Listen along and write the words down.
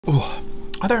Oh,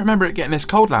 I don't remember it getting this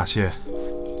cold last year.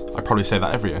 I probably say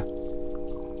that every year.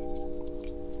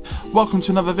 Welcome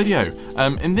to another video.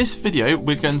 In this video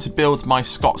we're going to build my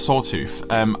Scott Sawtooth.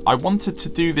 I wanted to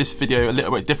do this video a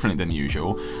little bit differently than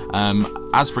usual,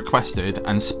 as requested,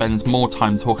 and spend more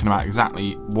time talking about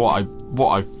exactly what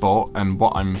I've bought and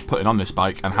what I'm putting on this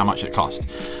bike and how much it cost.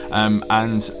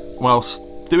 And whilst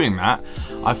doing that,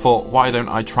 I thought, why don't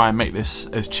I try and make this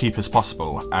as cheap as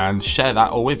possible and share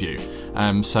that all with you.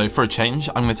 So for a change,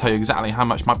 I'm going to tell you exactly how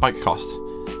much my bike cost.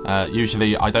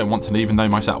 Usually I don't want to even know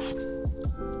myself.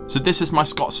 So this is my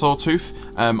Scott Sawtooth.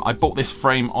 I bought this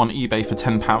frame on eBay for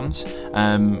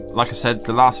 £10. Like I said,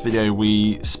 the last video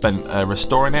we spent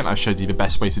restoring it. I showed you the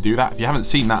best way to do that. If you haven't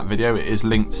seen that video, it is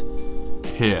linked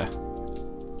here.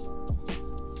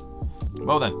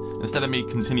 Well then, instead of me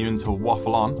continuing to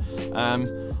waffle on,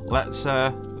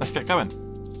 let's get going.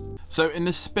 So in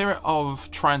the spirit of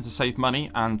trying to save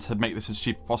money and to make this as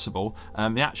cheap as possible,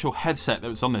 the actual headset that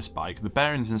was on this bike, the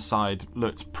bearings inside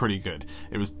looked pretty good.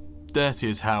 It was dirty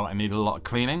as hell and needed a lot of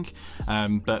cleaning,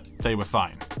 but they were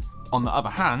fine. On the other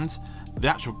hand, the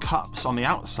actual cups on the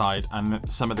outside and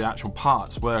some of the actual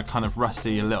parts were kind of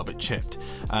rusty, a little bit chipped.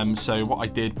 So what I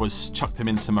did was chuck them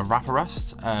in some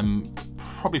Evaporust,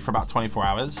 probably for about 24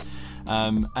 hours.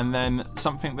 And then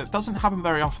something that doesn't happen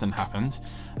very often happened.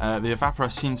 The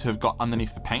Evaporust seemed to have got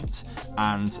underneath the paint,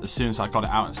 and as soon as I got it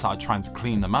out and started trying to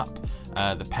clean them up,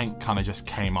 the paint kind of just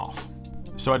came off.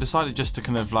 So I decided just to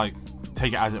kind of like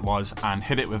take it as it was and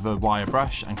hit it with a wire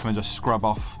brush and kind of just scrub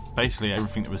off basically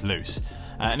everything that was loose.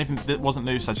 Anything that wasn't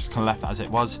loose, I just kind of left it as it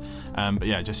was. But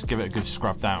yeah, just give it a good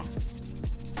scrub down.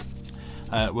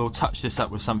 We'll touch this up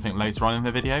with something later on in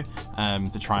the video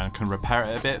to try and kind of repair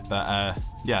it a bit, but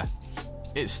yeah,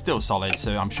 it's still solid,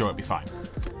 so I'm sure it'll be fine.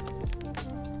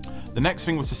 The next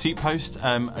thing was the seat post.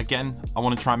 Again, I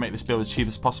want to try and make this build as cheap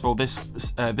as possible. This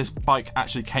bike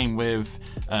actually came with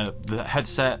the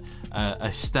headset,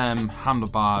 a stem,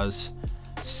 handlebars,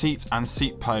 seat and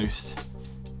seat post.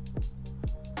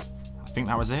 I think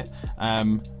that was it.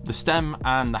 The stem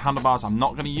and the handlebars I'm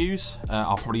not going to use.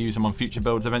 I'll probably use them on future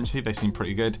builds eventually. They seem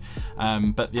pretty good.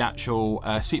 But the actual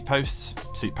seat post,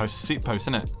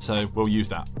 isn't it? So we'll use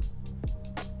that.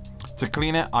 To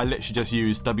clean it, I literally just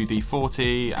used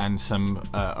WD-40 and some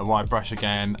a wire brush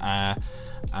again,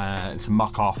 some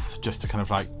Muc-Off, just to kind of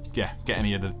like, yeah, get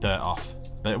any of the dirt off.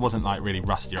 But it wasn't like really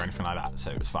rusty or anything like that, so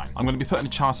it was fine. I'm going to be putting a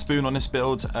charged spoon on this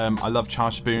build. I love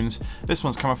charged spoons. This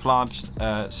one's camouflaged,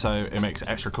 so it makes it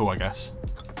extra cool, I guess.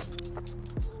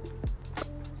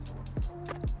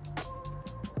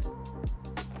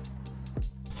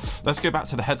 Let's go back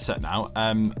to the headset now.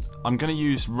 I'm going to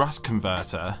use rust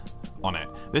converter on it.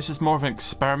 This is more of an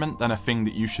experiment than a thing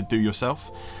that you should do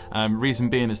yourself. Reason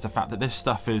being is the fact that this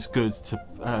stuff is good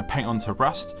to paint onto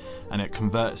rust, and it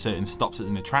converts it and stops it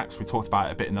in the tracks. We talked about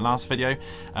it a bit in the last video,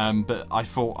 but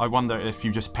I wonder if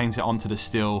you just paint it onto the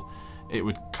steel, it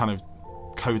would kind of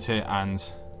coat it and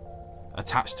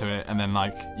attach to it, and then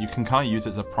like you can kind of use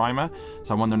it as a primer.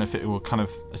 So I'm wondering if it will kind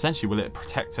of, essentially, will it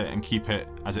protect it and keep it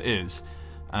as it is,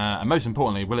 and most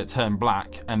importantly, will it turn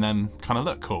black and then kind of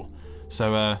look cool?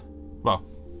 So well,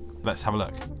 let's have a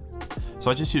look.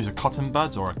 So I just use a cotton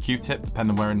bud or a Q-tip,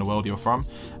 depending on where in the world you're from,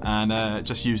 and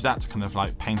just use that to kind of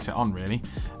like paint it on, really.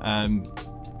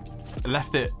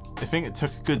 Left it, I think it took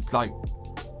a good like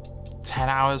 10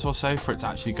 hours or so for it to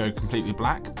actually go completely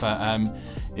black, but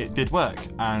it did work,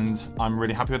 and I'm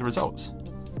really happy with the results.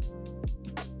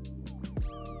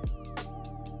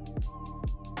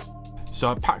 So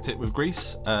I packed it with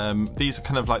grease. These are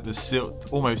kind of like the sealed,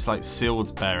 almost like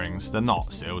sealed bearings. They're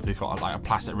not sealed, they've got like a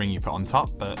plastic ring you put on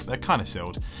top, but they're kind of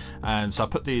sealed. So I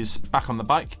put these back on the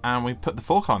bike and we put the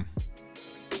fork on.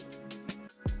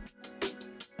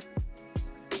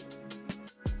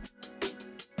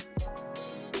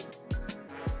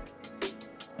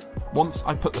 Once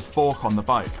I put the fork on the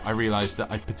bike, I realised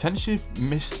that I potentially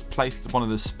misplaced one of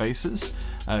the spacers,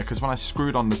 because when I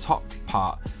screwed on the top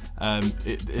part,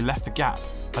 it left a gap.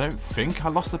 I don't think I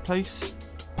lost the place.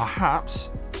 Perhaps,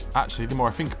 actually, the more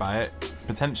I think about it,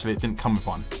 potentially it didn't come with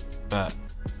one, but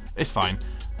it's fine.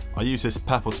 I use this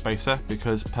purple spacer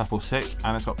because purple's sick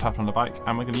and it's got purple on the bike,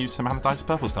 and we're going to use some anodized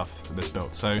purple stuff for this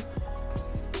build, so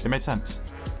it made sense.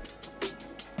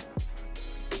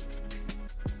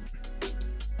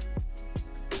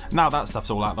 Now that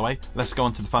stuff's all out of the way, let's go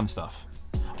on to the fun stuff.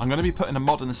 I'm going to be putting a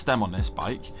modern stem on this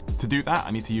bike. To do that,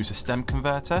 I need to use a stem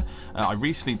converter. I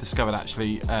recently discovered,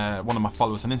 actually, one of my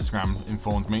followers on Instagram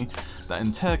informed me that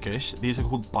in Turkish, these are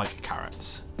called bike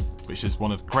carrots, which is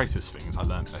one of the greatest things I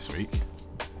learned this week.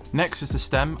 Next is the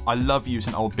stem. I love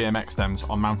using old BMX stems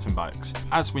on mountain bikes.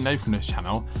 As we know from this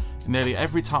channel, nearly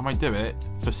every time I do it,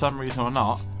 for some reason or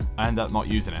not, I end up not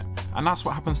using it. And that's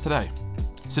what happens today.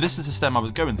 So this is the stem I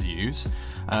was going to use.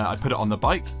 I put it on the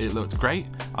bike, it looked great.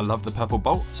 I love the purple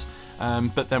bolts.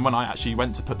 But then when I actually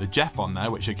went to put the Geoff on there,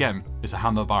 which again is a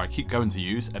handlebar I keep going to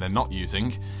use and then not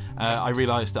using, I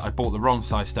realised that I bought the wrong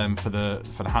size stem for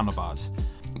the handlebars.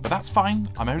 But that's fine,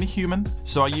 I'm only human.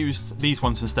 So I used these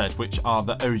ones instead, which are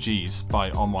the OGs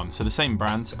by On1. So the same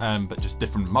brand, but just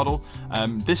different model.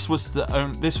 This was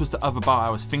the other bar I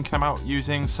was thinking about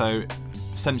using, so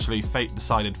essentially fate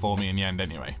decided for me in the end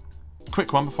anyway.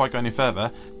 Quick one before I go any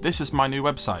further, this is my new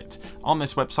website. On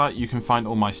this website you can find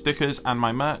all my stickers and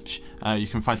my merch. You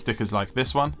can find stickers like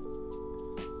this one,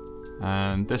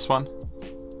 and this one,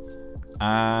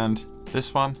 and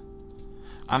this one,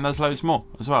 and there's loads more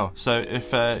as well. So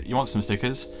if you want some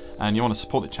stickers and you want to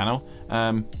support the channel,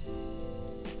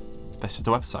 this is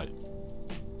the website.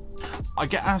 I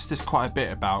get asked this quite a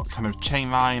bit about kind of chain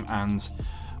line and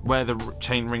where the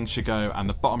chain ring should go and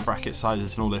the bottom bracket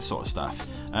sizes and all this sort of stuff.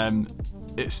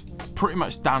 It's pretty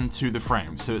much down to the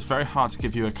frame, so it's very hard to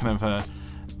give you a kind of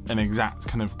an exact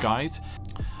kind of guide.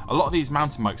 A lot of these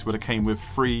mountain bikes would have came with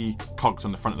 3 cogs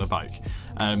on the front of the bike,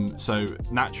 so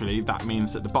naturally that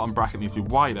means that the bottom bracket needs to be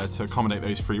wider to accommodate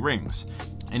those 3 rings.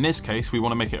 In this case we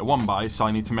want to make it a 1x, so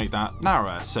I need to make that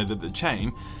narrower so that the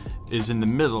chain is in the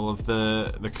middle of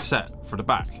the cassette for the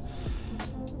back.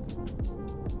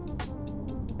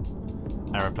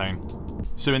 Aeroplane.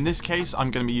 So in this case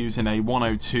I'm going to be using a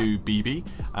 102 BB.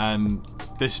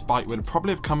 This bike would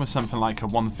probably have come with something like a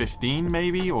 115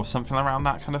 maybe, or something around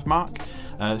that kind of mark.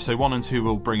 So 1 and 2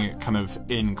 will bring it kind of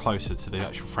in closer to the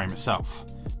actual frame itself.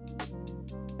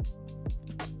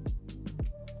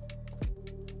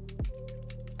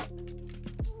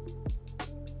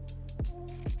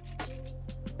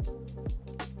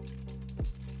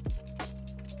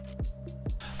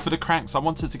 For the cranks, I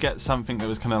wanted to get something that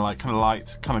was kind of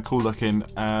light, kind of cool looking,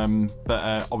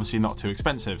 but obviously not too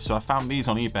expensive. So I found these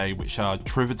on eBay, which are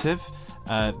derivative.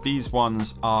 These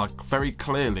ones are very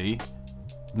clearly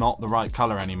not the right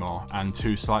colour anymore, and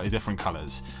 2 slightly different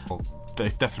colours.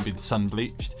 They've definitely been sun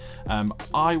bleached.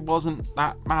 I wasn't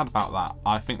that mad about that.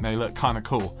 I think they look kind of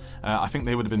cool. I think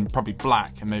they would have been probably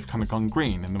black, and they've kind of gone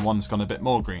green, and the one's gone a bit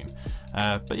more green.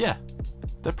 But yeah,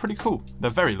 they're pretty cool. They're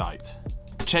very light.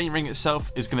 The chainring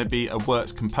itself is going to be a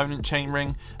Works component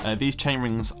chainring. These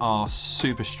chainrings are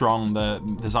super strong. They're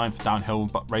designed for downhill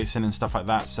racing and stuff like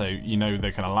that, so you know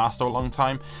they're going to last a long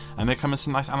time, and they come in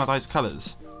some nice anodized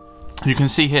colours. You can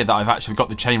see here that I've actually got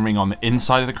the chainring on the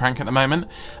inside of the crank at the moment.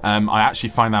 I actually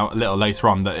find out a little later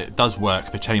on that it does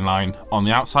work the chain line on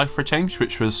the outside for a change,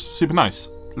 which was super nice.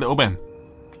 Little win.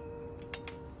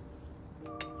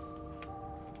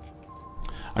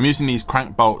 I'm using these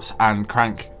crank bolts and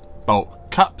crank bolt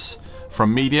cups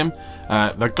from Medium.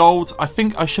 They're gold. I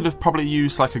think I should have probably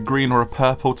used like a green or a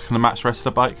purple to kind of match the rest of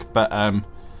the bike, but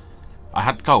I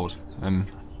had gold and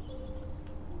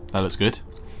that looks good.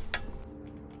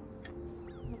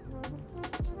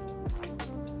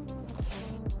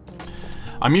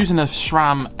 I'm using a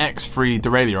SRAM X3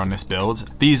 derailleur on this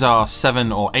build. These are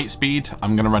 7 or 8 speed.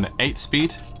 I'm going to run at 8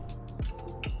 speed.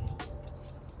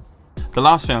 The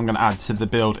last thing I'm going to add to the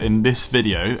build in this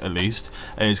video, at least,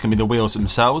 is going to be the wheels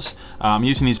themselves. I'm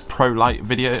using these Pro Light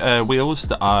wheels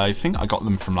that I think I got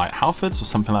them from like Halfords or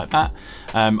something like that.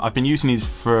 I've been using these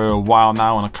for a while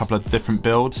now on a couple of different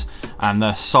builds, and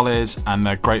they're solid and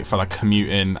they're great for like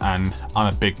commuting, and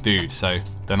I'm a big dude, so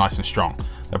they're nice and strong.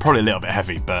 They're probably a little bit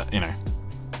heavy, but you know,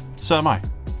 so am I.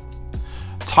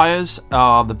 Tyres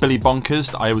are the Billy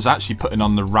Bonkers that I was actually putting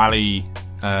on the Rally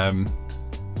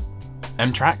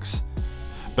M-Tracks.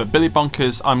 But Billy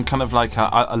Bonkers, I'm kind of like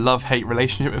a love-hate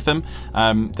relationship with them.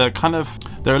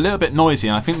 They're a little bit noisy,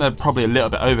 and I think they're probably a little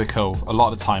bit overkill a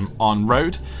lot of the time on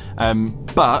road.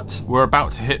 But we're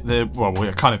about to hit well,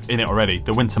 we're kind of in it already.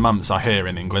 The winter months are here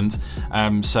in England,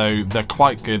 so they're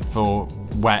quite good for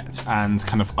wet and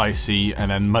kind of icy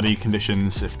and then muddy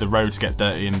conditions if the roads get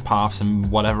dirty in paths and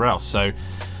whatever else. So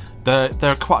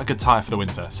they're quite a good tyre for the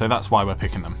winter, so that's why we're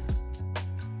picking them.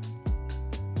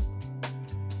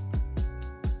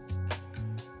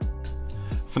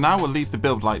 For now, we'll leave the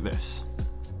build like this.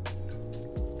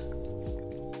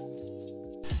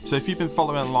 So if you've been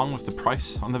following along with the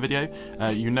price on the video,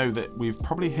 you know that we've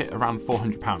probably hit around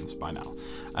 £400 by now.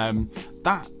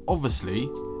 That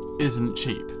obviously isn't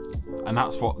cheap, and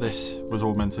that's what this was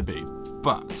all meant to be.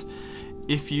 But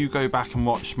if you go back and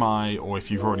watch or if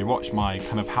you've already watched my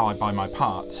kind of how I buy my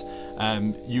parts,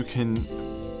 you can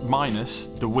minus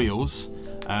the wheels,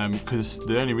 because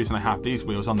the only reason I have these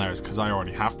wheels on there is because I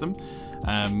already have them.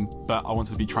 But I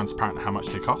wanted to be transparent how much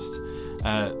they cost.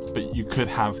 but you could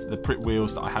have the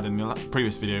wheels that I had in the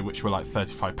previous video, which were like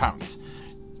 £35.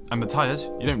 And the tyres,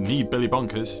 you don't need Billy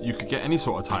Bonkers, you could get any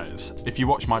sort of tyres. If you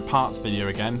watch my parts video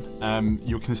again,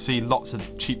 you can see lots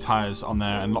of cheap tyres on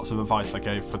there and lots of advice I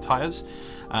gave for tyres.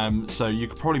 So you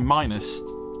could probably minus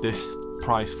this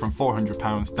price from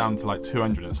 £400 down to like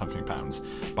 200 and something pounds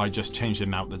by just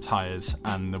changing out the tyres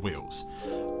and the wheels.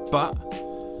 But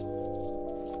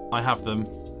I have them,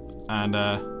 and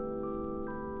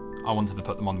I wanted to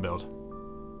put them on the build.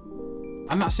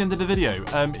 And that's the end of the video.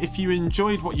 If you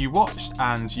enjoyed what you watched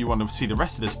and you want to see the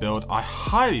rest of this build, I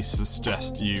highly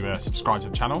suggest you subscribe to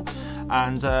the channel.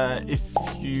 And if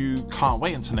you can't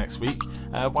wait until next week,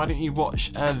 why don't you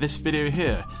watch this video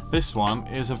here? This one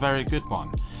is a very good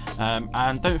one.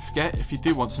 And don't forget, if you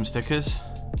do want some stickers,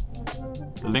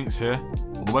 the link's here,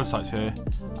 or the website's here,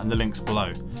 and the link's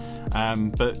below.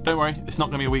 But don't worry, it's not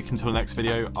going to be a week until the next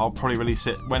video. I'll probably release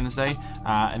it Wednesday,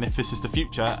 and if this is the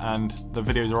future and the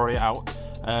videos are already out,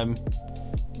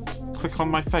 click on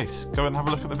my face, go and have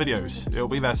a look at the videos. It'll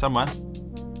be there somewhere.